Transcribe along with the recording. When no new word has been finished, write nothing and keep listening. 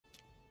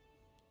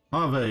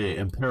Ave,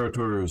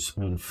 Imperators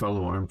and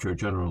fellow armchair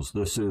generals.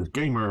 This is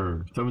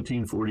Gamer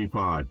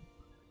 1745.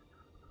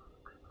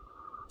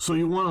 So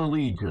you want a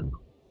legion,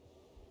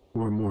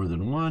 or more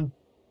than one,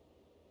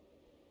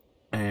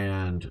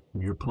 and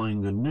you're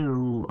playing the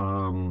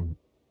new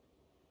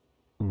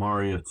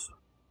Marius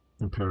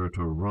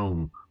Imperator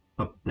Rome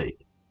update.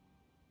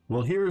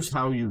 Well, here's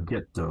how you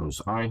get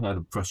those. I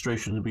had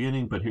frustration in the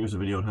beginning, but here's a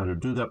video on how to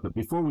do that. But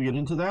before we get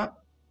into that,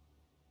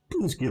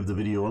 please give the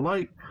video a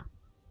like,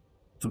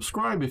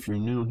 subscribe if you're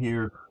new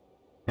here,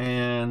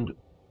 and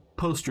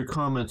post your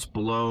comments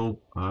below,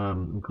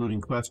 including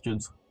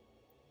questions.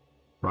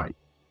 Right,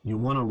 you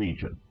want a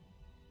legion.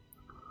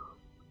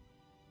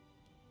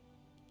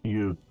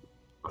 You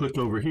click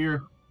over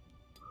here,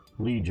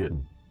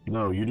 legion.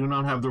 No, you do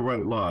not have the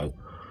right laws.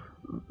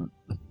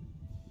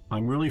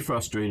 I'm really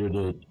frustrated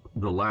at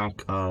the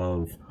lack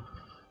of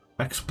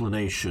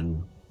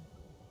explanation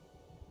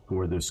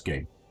for this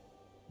game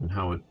and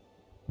how it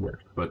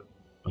works, but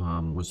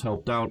was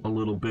helped out a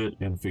little bit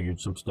and figured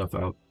some stuff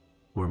out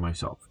for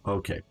myself.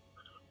 Okay,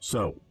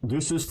 so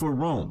this is for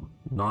Rome,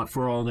 not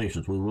for all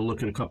nations. We will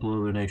look at a couple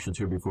of other nations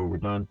here before we're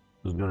done.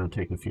 This is going to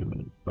take a few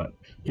minutes, but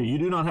okay, you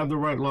do not have the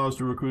right laws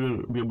to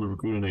be able to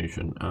recruit a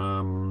nation.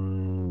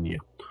 Yeah,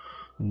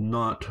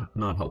 not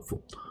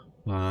helpful.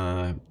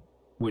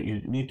 What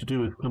you need to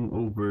do is come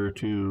over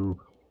to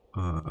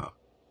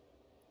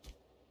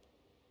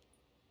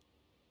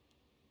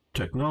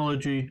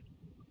technology.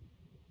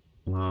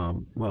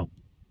 Well,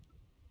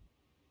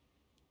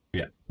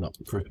 yeah, no,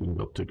 first we can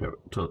go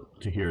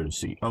to here and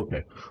see.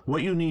 Okay,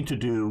 what you need to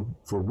do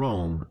for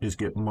Rome is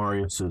get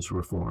Marius's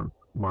reform.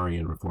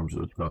 Marian reforms,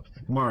 it's called.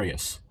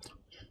 Marius's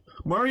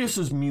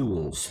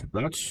mules.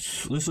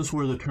 This is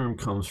where the term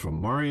comes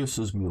from.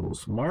 Marius's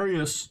mules.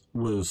 Marius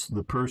was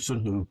the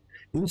person who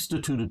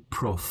instituted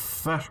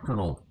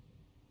professional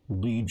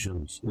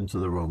legions into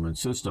the Roman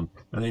system,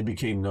 and they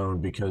became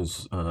known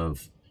because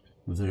of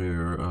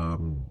their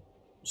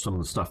some of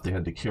the stuff they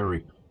had to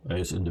carry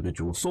as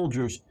individual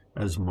soldiers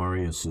as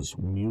Marius's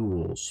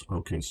mules.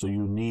 Okay, so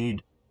you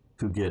need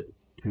to get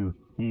to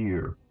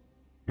here,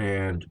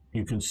 and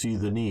you can see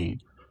the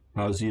need.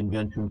 How's the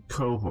invention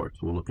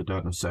cohorts? We'll look at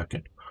that in a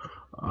second.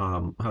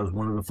 How's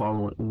one of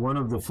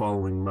the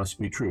following must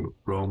be true.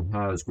 Rome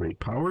has great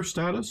power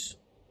status,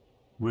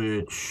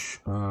 which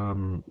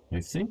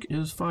I think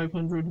is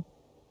 500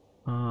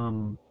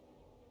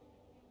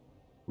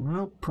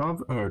 well,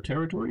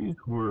 territories,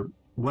 or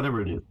whatever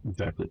it is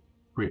exactly.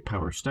 Great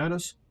power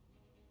status,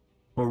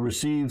 or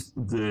receives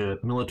the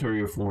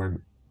military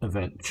reform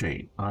event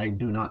chain. I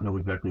do not know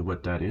exactly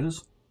what that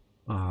is,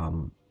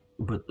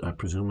 but I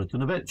presume it's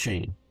an event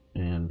chain,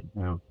 and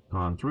I've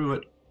gone through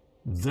it.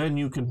 Then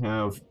you can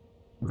have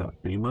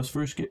that. But you must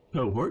first get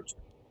cohorts.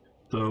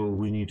 So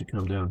we need to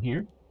come down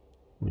here.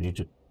 We need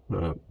to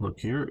look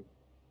here,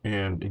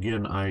 and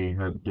again,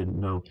 didn't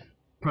know.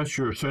 Press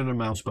your center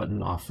mouse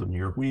button off on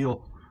your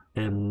wheel,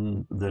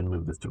 and then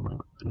move this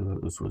around.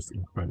 This was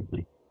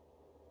incredibly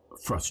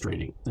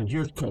frustrating. And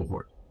here's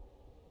cohort.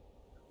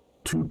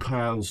 Two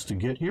paths to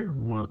get here.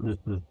 This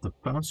is the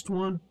fast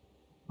one.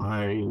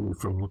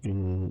 From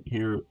looking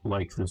here,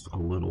 like this a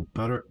little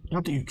better.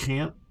 Not that you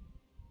can't.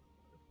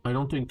 I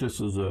don't think this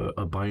is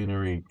a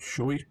binary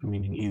choice,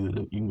 meaning either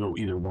that you can go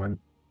either one.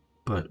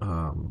 But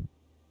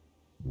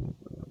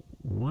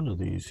one of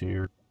these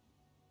here,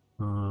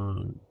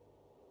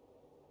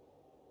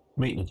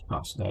 maintenance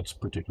costs. That's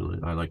particularly,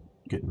 I like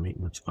getting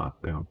maintenance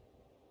costs down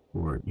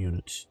for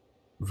units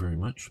very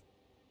much.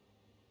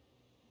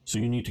 So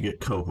you need to get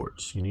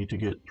cohorts. You need to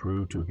get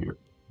through to here.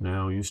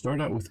 Now you start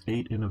out with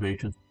 8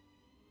 innovations.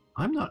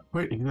 I'm not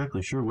quite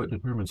exactly sure what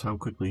determines how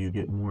quickly you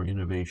get more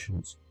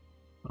innovations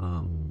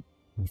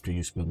after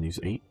you spend these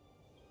 8.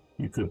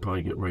 You could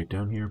probably get right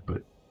down here,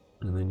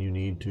 and then you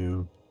need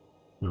to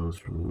go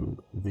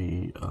through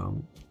the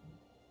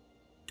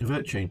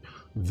event chain.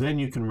 Then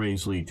you can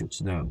raise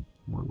legions. Now,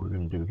 what we're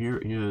going to do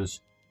here is,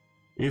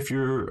 if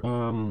you're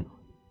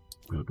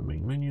go to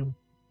main menu.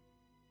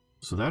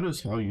 So that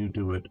is how you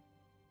do it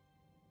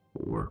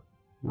for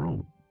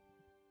Rome.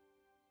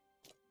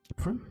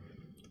 Different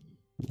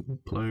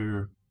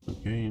player,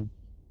 game.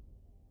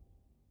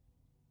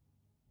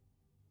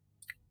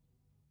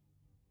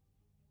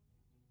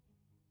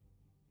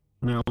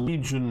 Now,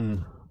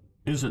 legion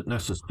isn't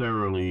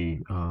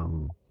necessarily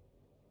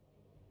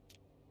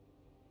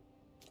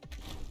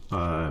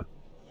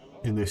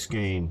in this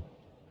game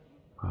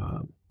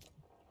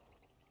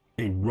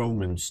a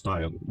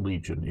Roman-style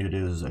legion. It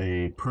is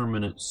a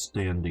permanent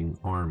standing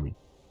army.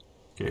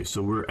 Okay,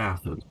 so we're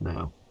Athens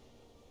now.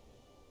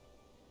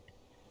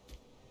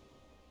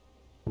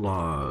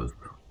 Laws.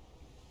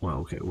 Well,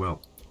 okay,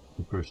 well,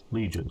 first,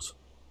 legions.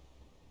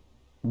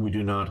 We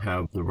do not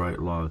have the right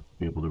laws to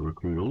be able to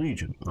recruit a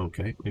legion.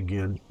 Okay,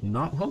 again,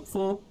 not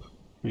helpful,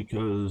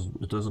 because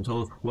it doesn't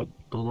tell us what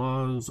the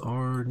laws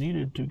are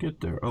needed to get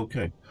there.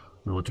 Okay,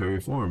 military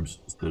reforms.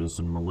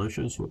 Citizen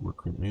militias, what we're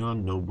currently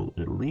on. Noble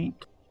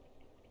elite.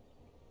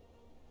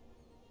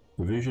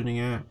 Provisioning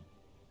Act.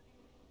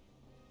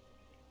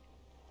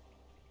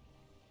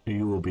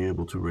 you will be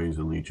able to raise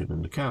a legion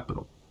in the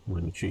capital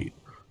when achieved.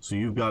 So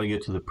you've got to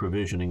get to the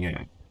Provisioning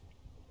Act.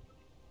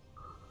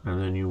 And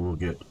then you will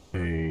get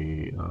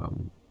a,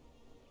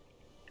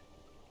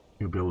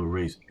 you'll be able to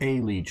raise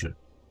a legion.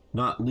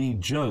 Not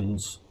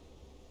legions,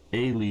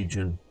 a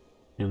legion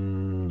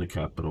in the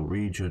capital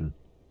region.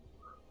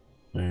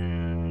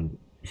 And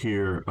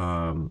here,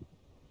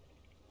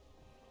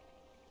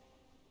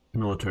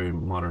 military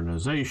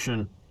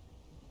modernization,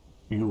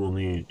 you will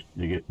need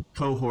to get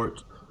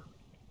cohorts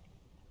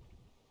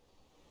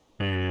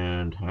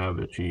and have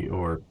it,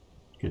 or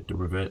get the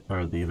event,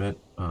 or the event,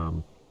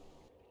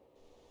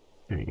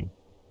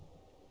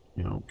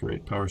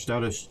 great power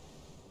status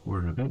or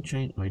an event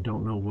chain. I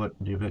don't know what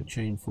the event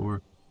chain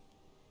for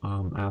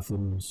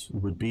Athens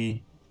would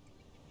be.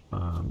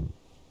 I'm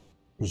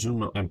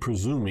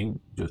presuming,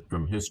 just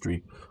from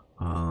history,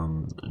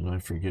 and I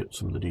forget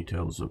some of the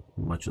details of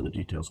much of the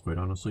details, quite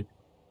honestly,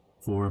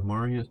 for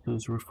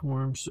Marius's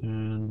reforms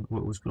and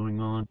what was going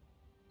on.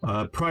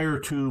 Prior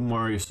to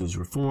Marius's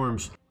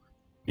reforms,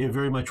 it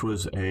very much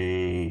was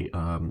a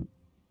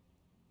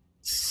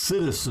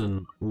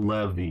citizen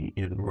levy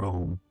in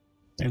Rome.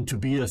 And to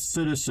be a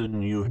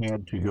citizen, you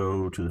had to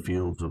go to the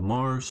fields of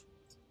Mars,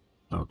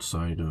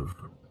 outside of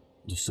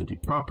the city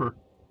proper,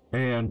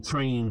 and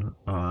train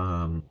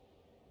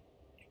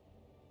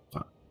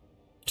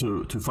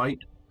to fight.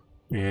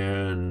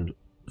 And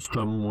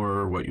some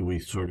were what we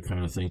sort of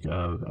kind of think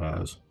of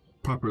as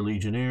proper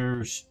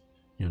legionnaires,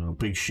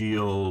 big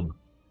shield,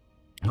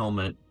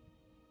 helmet,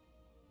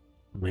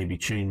 maybe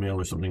chainmail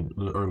or something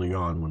early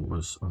on when it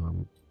was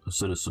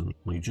citizen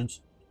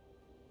legions,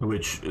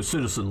 which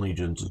citizen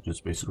legions is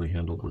just basically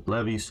handled with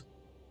levies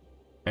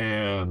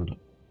and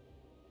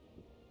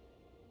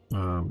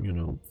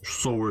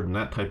sword and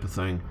that type of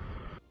thing.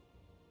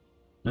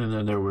 And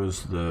then there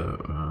was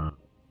the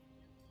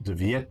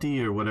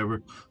Vieti or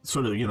whatever,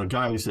 sort of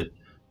guys that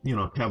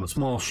have a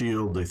small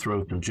shield, they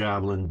throw some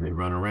javelin, they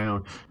run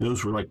around.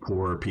 Those were like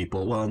poorer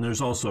people. Well, and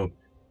there's also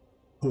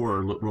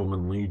poor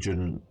Roman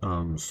legion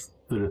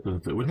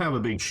citizens that would have a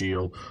big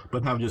shield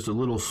but have just a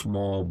little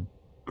small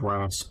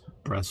brass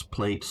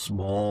breastplate,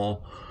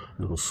 small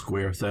little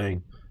square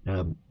thing,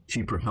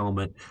 cheaper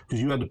helmet, because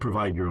you had to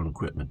provide your own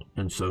equipment,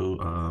 and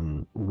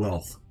so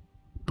wealth.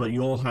 But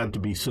you all had to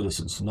be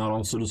citizens. Not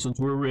all citizens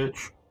were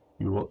rich.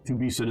 To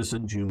be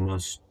citizens, you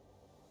must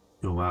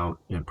go out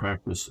and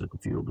practice at the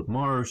field of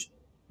Mars,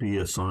 be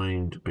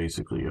assigned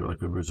basically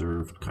like a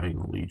reserved kind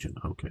of legion.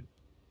 Okay.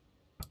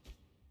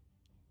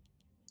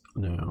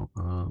 Now,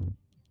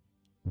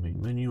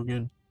 main menu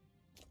again.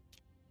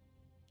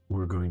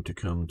 We're going to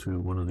come to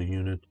one of the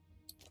units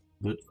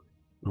or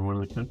one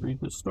of the countries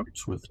that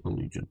starts with a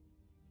legion.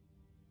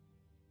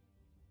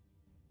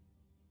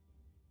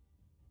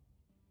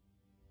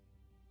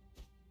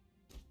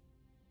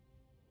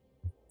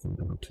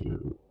 Go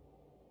to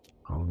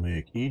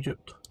Ptolemaic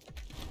Egypt.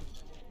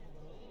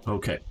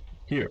 Okay,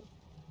 here.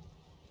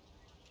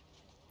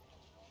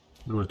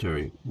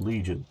 Military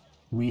legion.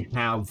 We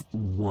have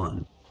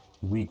one.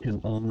 We can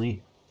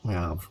only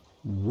have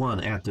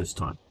one at this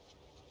time.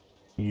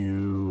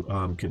 You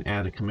can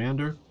add a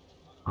commander.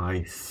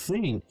 I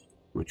think,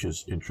 which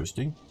is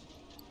interesting,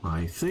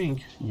 I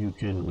think you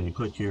can, when you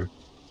click here,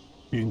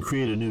 you can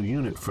create a new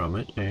unit from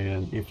it.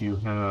 And if you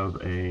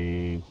have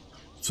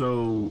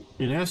so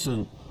in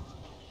essence,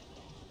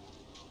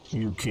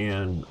 you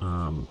can,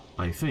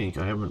 I think,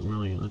 I haven't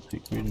really, let's see,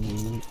 create a new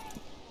unit.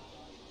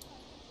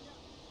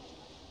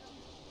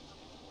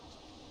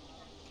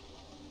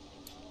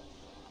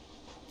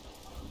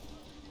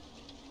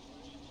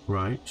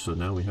 Right, so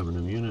now we have a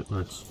new unit.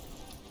 Let's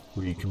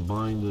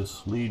recombine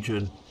this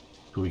legion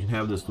so we can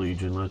have this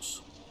legion.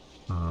 Let's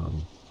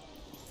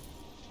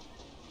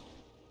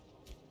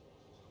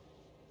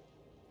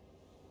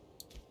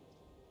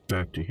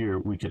back to here.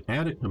 We can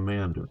add a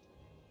commander.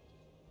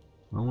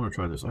 I want to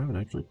try this. I haven't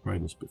actually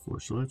tried this before,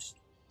 so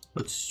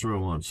let's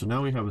throw on. So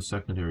now we have a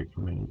secondary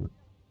commander.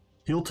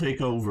 He'll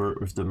take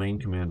over if the main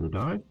commander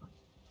dies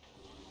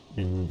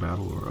in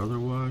battle or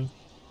otherwise.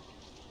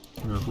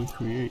 Now, if we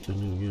create a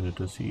new unit,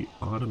 does he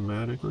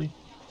automatically?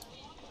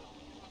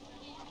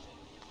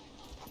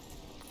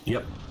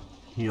 Yep,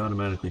 he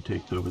automatically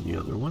takes over the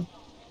other one.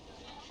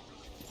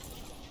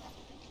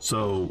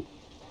 So,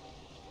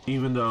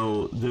 even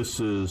though this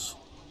is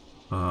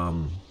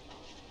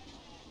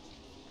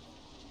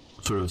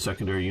sort of a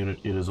secondary unit,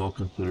 it is all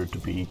considered to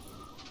be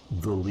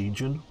the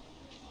Legion.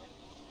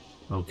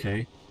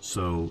 Okay,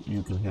 so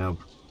you can have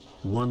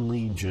one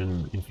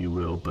Legion, if you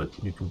will, but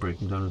you can break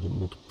them down into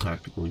multiple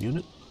tactical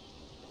units.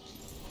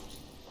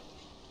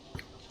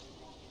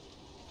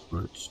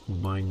 Let's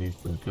combine these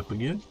back up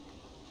again.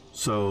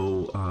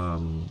 So, I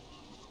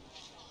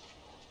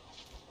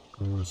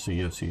want to see,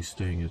 yes, he's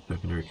staying as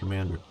secondary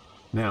commander.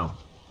 Now,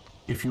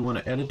 if you want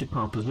to edit the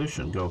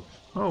composition, go,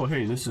 oh,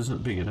 hey, this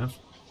isn't big enough.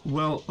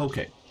 Well,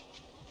 okay.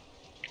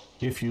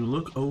 If you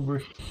look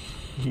over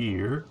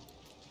here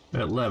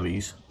at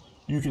levies,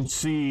 you can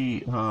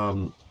see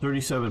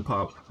 37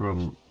 pops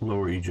from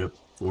Lower Egypt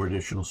for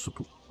additional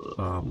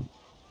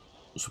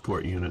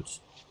support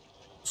units.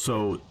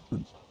 So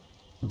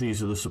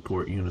these are the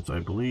support units, I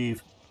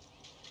believe.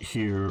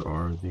 Here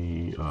are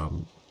the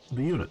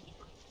units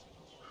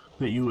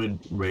that you would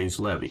raise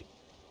levy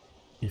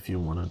if you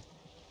want to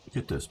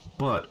get this.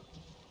 But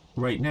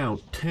right now,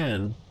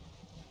 10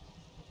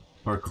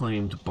 are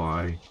claimed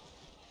by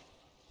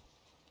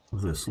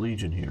this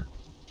legion here.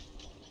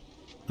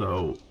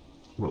 So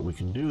what we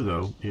can do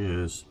though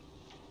is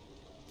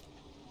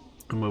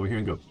come over here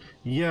and go,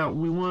 yeah,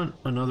 we want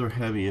another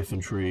heavy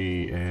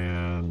infantry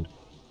and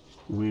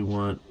we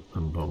want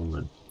some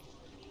bowmen.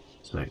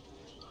 Say,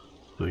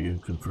 so you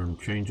confirm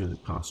changes,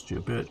 it costs you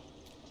a bit.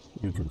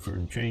 You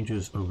confirm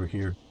changes over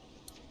here,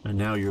 and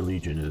now your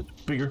legion is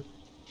bigger.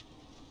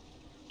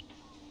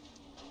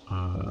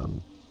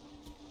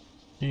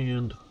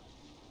 And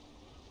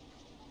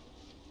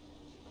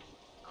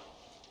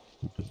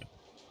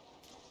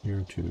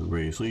here to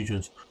raise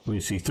legions, we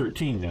see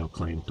 13 now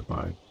claimed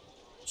by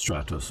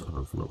Stratos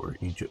of Lower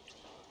Egypt.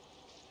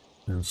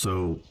 And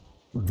so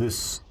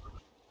this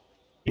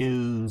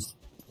is,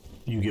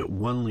 you get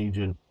one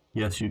legion.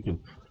 Yes, you can,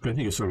 I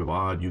think it's sort of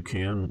odd, you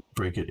can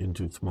break it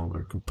into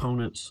smaller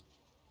components.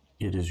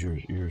 It is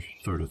your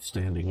sort of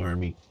standing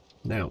army.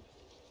 Now,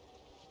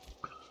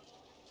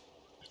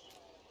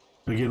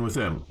 again with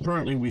them,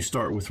 currently we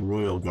start with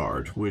Royal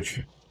Guard,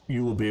 which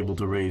you will be able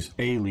to raise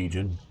a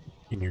legion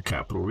in your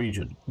capital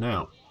region.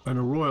 Now, in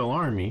a Royal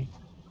Army,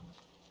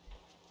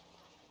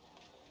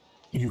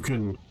 you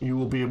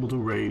will be able to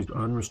raise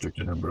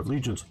unrestricted number of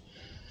legions.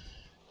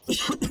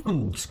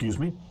 Excuse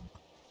me.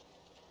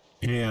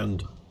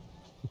 And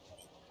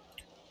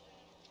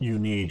you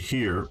need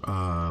here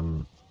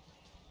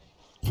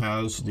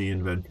has the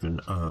invention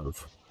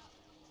of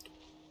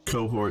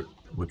cohort,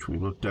 which we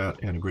looked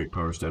at, and a great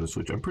power status,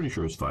 which I'm pretty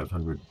sure is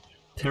 500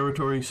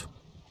 territories.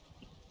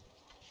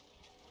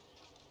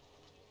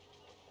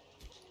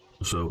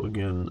 So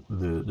again,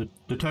 the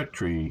tech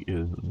tree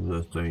is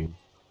the thing.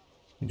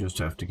 You just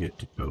have to get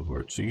to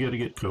cohorts. So you got to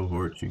get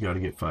cohorts, you got to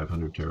get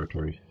 500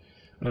 territories,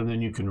 and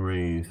then you can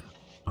raise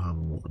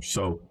more.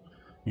 So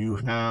you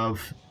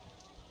have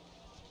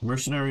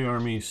mercenary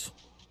armies,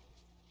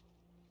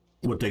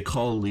 what they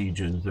call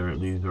legions.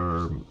 These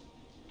are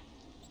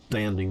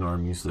standing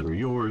armies that are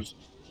yours,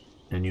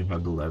 and you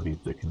have the levies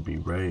that can be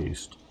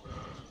raised.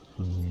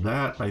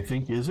 That, I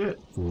think, is it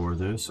for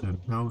this, and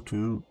how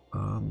to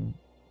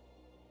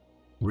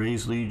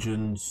raise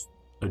legions,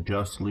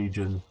 adjust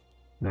legions.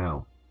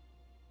 Now,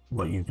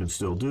 what you can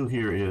still do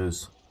here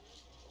is,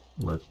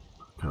 let's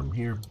come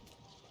here.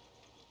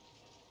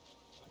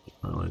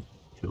 Let's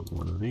kill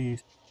one of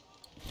these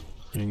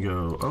and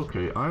go,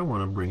 okay, I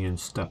want to bring in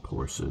steppe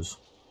horses,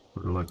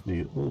 sort of like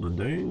the olden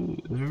days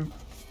there.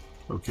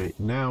 Okay,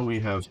 now we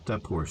have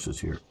steppe horses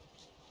here.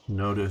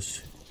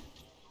 Notice,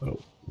 oh,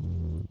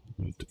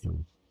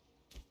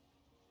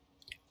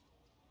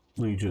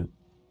 legion.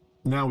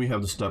 Now we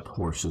have the steppe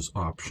horses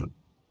option.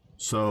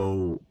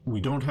 So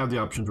we don't have the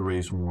option to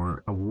raise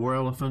more war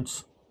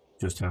elephants,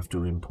 just have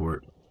to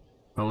import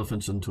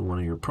elephants into one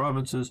of your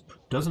provinces.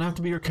 Doesn't have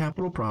to be your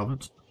capital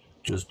province,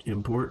 just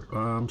import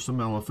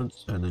some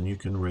elephants, and then you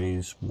can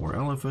raise more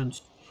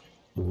elephants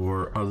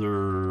or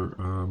other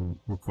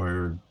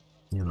required,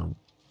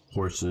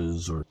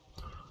 horses or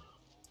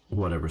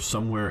whatever,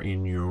 somewhere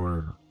in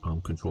your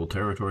control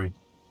territory.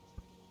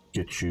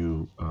 Get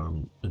you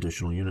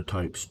additional unit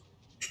types,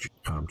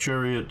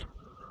 chariot,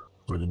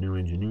 or the new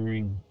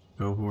engineering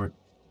cohort.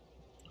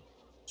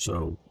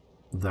 So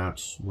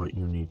that's what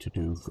you need to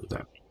do for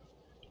that.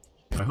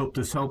 I hope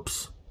this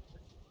helps.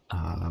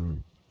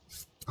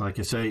 Like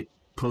I say,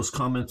 post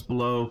comments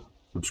below,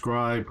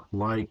 subscribe,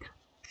 like,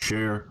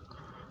 share,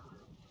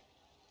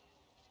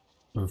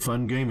 and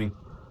fun gaming.